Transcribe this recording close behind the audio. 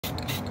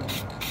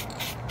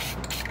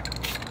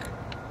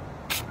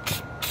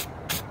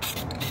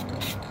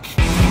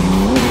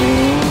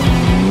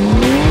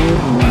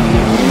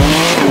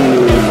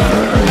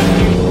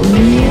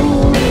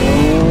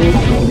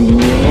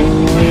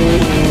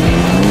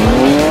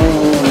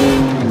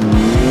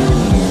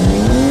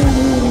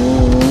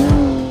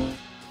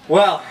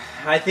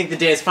I think the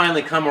day has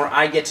finally come where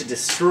I get to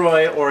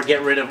destroy or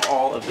get rid of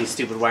all of these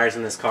stupid wires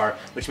in this car,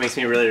 which makes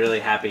me really,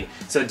 really happy.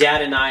 So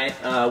Dad and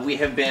I, we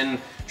have been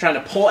trying to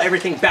pull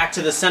everything back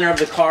to the center of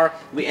the car.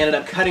 We ended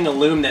up cutting a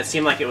loom that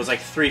seemed like it was like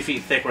 3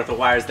 feet thick worth of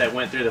wires that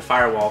went through the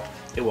firewall.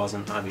 It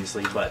wasn't,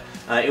 obviously, but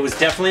it was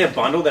definitely a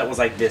bundle that was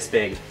like this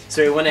big.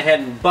 So we went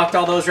ahead and bucked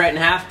all those right in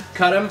half,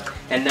 cut them,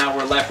 and now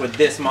we're left with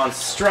this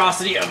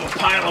monstrosity of a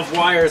pile of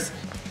wires.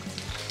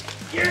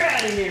 Get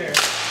out of here!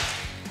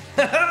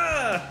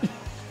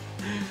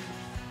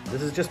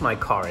 This is just my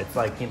car. It's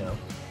like, you know,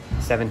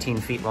 17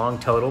 feet long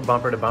total,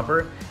 bumper to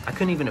bumper. I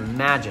couldn't even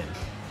imagine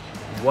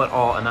what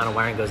all amount of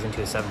wiring goes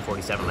into a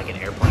 747, like an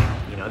airplane.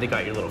 You know, they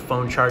got your little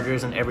phone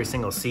chargers in every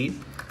single seat.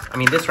 I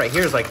mean, this right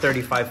here is like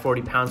 35,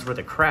 40 pounds worth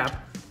of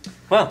crap.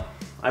 Well,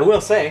 I will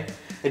say,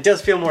 it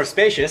does feel more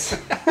spacious.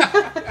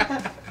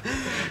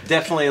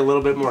 Definitely a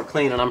little bit more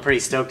clean, and I'm pretty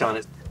stoked on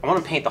it. I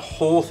want to paint the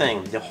whole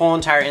thing, the whole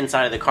entire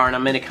inside of the car, and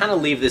I'm going to kind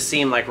of leave this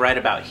seam like right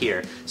about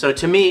here. So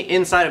to me,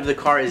 inside of the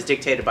car is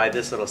dictated by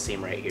this little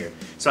seam right here.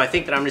 So I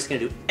think that I'm just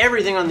going to do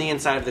everything on the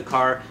inside of the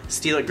car,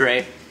 steel it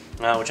gray,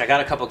 which I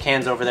got a couple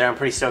cans over there. I'm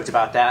pretty stoked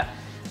about that.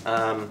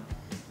 I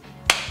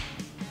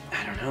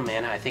don't know,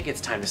 man. I think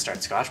it's time to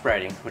start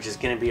Scotch-Brighting, which is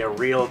going to be a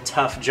real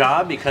tough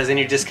job because then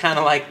you're just kind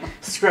of like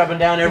scrubbing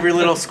down every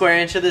little square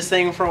inch of this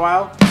thing for a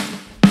while.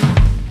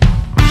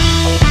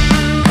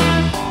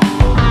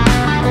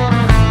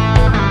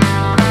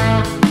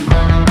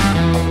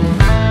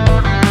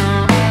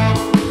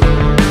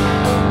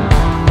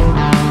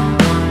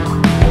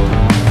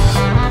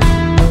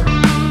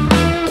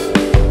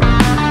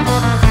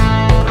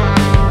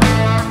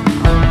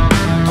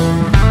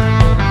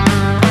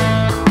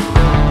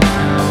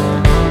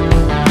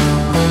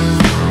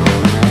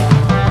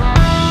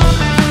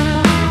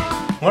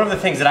 One of the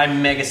things that I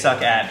mega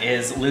suck at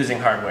is losing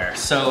hardware.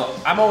 So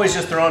I'm always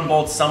just throwing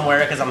bolts somewhere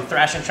because I'm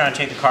thrashing, trying to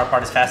take the car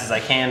apart as fast as I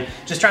can,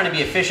 just trying to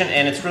be efficient,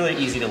 and it's really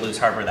easy to lose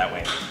hardware that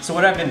way. So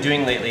what I've been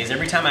doing lately is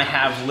every time I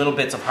have little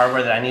bits of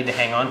hardware that I need to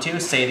hang on to,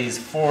 say these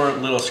 4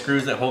 little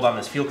screws that hold on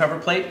this fuel cover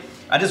plate,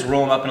 I just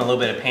roll them up in a little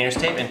bit of painter's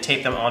tape and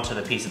tape them onto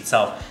the piece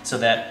itself so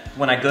that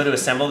when I go to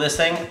assemble this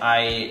thing,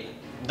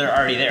 they're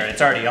already there,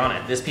 it's already on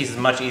it. This piece is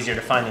much easier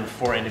to find than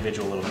 4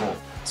 individual little bolts.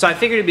 So I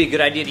figured it'd be a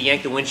good idea to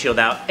yank the windshield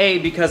out. A,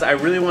 because I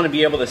really want to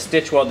be able to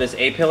stitch weld this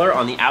A-pillar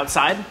on the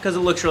outside because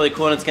it looks really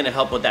cool and it's going to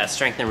help with that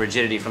strength and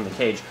rigidity from the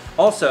cage.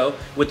 Also,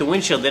 with the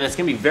windshield then it's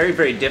going to be very,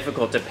 very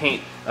difficult to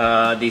paint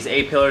these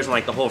A-pillars and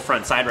like the whole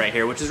front side right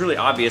here, which is really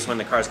obvious when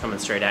the car's coming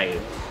straight at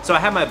you. So I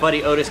had my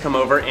buddy Otis come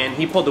over and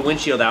he pulled the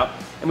windshield out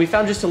and we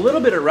found just a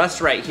little bit of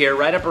rust right here,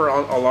 right up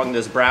along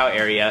this brow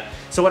area.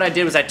 So what I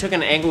did was I took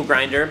an angle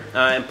grinder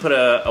and put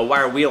a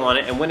wire wheel on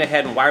it and went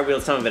ahead and wire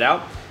wheeled some of it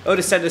out.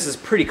 Otis said this is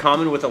pretty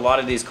common with a lot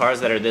of these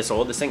cars that are this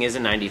old. This thing is a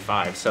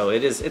 95, so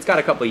it's got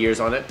a couple years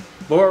on it.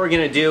 But what we're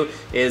gonna do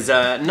is,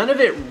 none of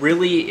it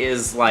really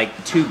is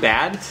like too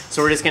bad,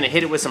 so we're just gonna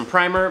hit it with some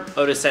primer.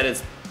 Otis said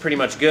it's pretty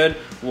much good.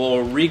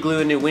 We'll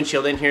re-glue a new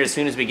windshield in here as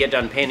soon as we get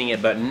done painting it,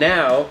 but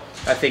now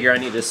I figure I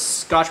need to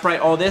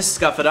Scotch-Brite all this,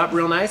 scuff it up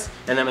real nice,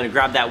 and then I'm gonna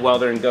grab that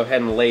welder and go ahead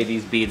and lay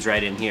these beads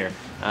right in here.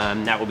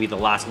 That will be the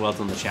last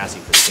welds on the chassis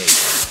for the cage.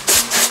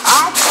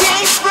 I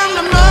came from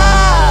the mud.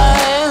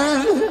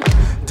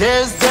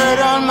 There's dirt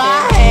on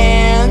my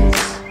hands,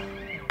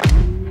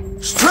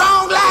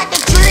 strong like a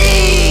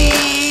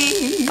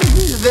tree.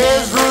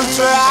 There's roots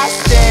where I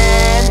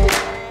stand.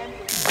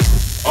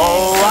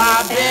 Oh,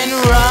 I've been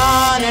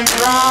running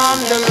from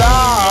the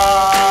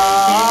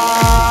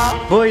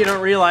law. Boy, you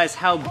don't realize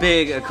how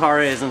big a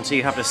car is until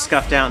you have to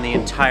scuff down the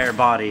entire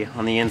body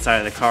on the inside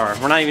of the car.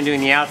 We're not even doing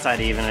the outside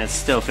even, and it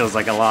still feels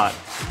like a lot.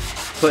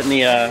 Putting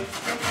the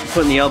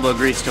elbow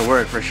grease to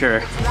work for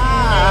sure.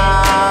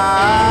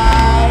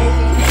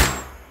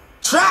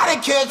 Try to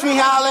catch me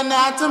howling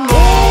at the moon.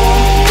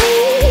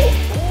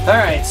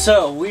 Alright,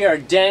 so we are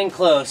dang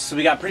close. So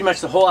we got pretty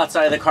much the whole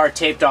outside of the car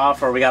taped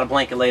off, or we got a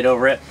blanket laid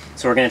over it.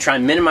 So we're going to try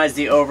and minimize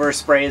the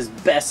overspray as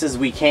best as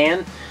we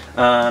can.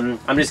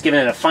 I'm just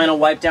giving it a final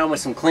wipe down with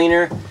some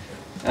cleaner.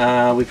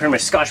 We pretty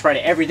much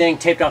Scotch-Brighted everything,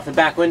 taped off the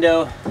back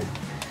window.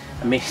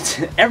 I mean,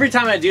 every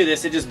time I do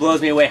this, it just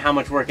blows me away how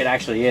much work it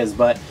actually is.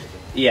 But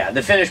yeah,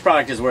 the finished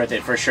product is worth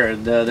it for sure.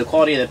 The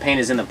quality of the paint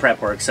is in the prep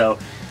work. So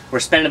we're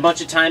spending a bunch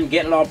of time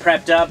getting it all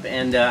prepped up,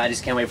 and I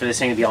just can't wait for this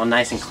thing to be all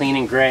nice and clean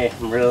and gray.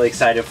 I'm really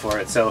excited for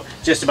it. So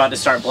just about to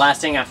start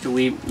blasting after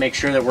we make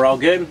sure that we're all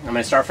good. I'm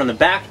gonna start from the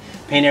back,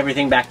 paint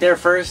everything back there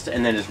first,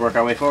 and then just work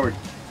our way forward.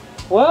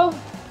 Well,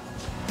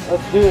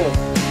 let's do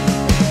it.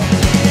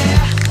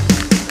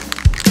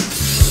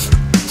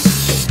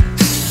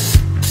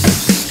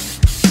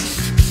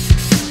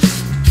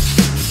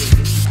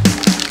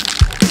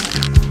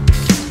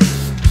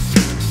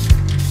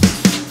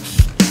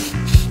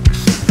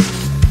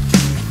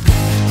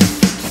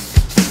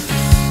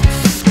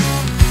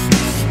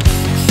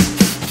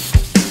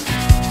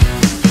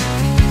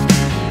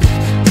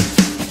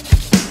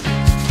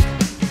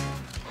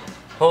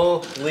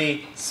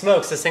 Holy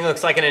smokes, this thing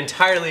looks like an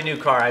entirely new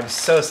car. I'm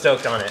so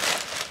stoked on it.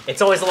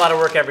 It's always a lot of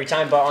work every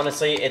time, but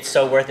honestly, it's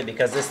so worth it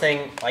because this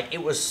thing, like,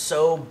 it was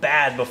so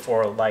bad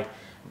before. Like,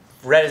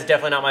 red is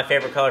definitely not my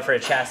favorite color for a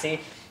chassis,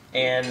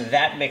 and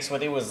that mixed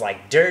with it was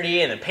like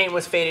dirty, and the paint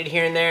was faded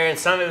here and there, and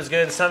some of it was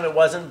good, and some of it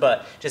wasn't,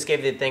 but just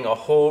gave the thing a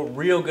whole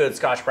real good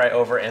Scotch-Brite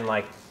over, and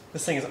like,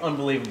 this thing is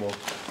unbelievable.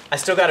 I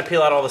still got to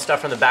peel out all the stuff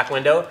from the back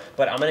window,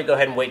 but I'm going to go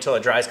ahead and wait till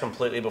it dries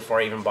completely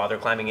before I even bother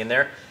climbing in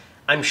there.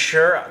 I'm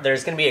sure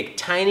there's going to be a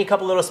tiny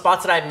couple little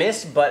spots that I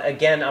missed, but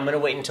again, I'm going to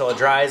wait until it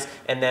dries.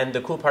 And then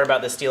the cool part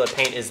about the steel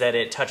paint is that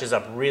it touches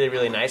up really,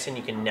 really nice, and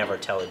you can never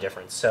tell the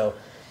difference. So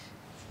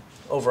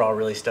overall,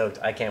 really stoked.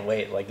 I can't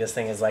wait. Like, this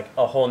thing is like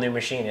a whole new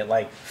machine. It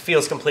like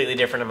feels completely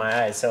different in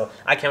my eyes. So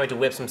I can't wait to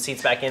whip some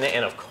seats back in it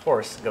and, of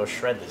course, go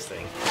shred this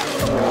thing.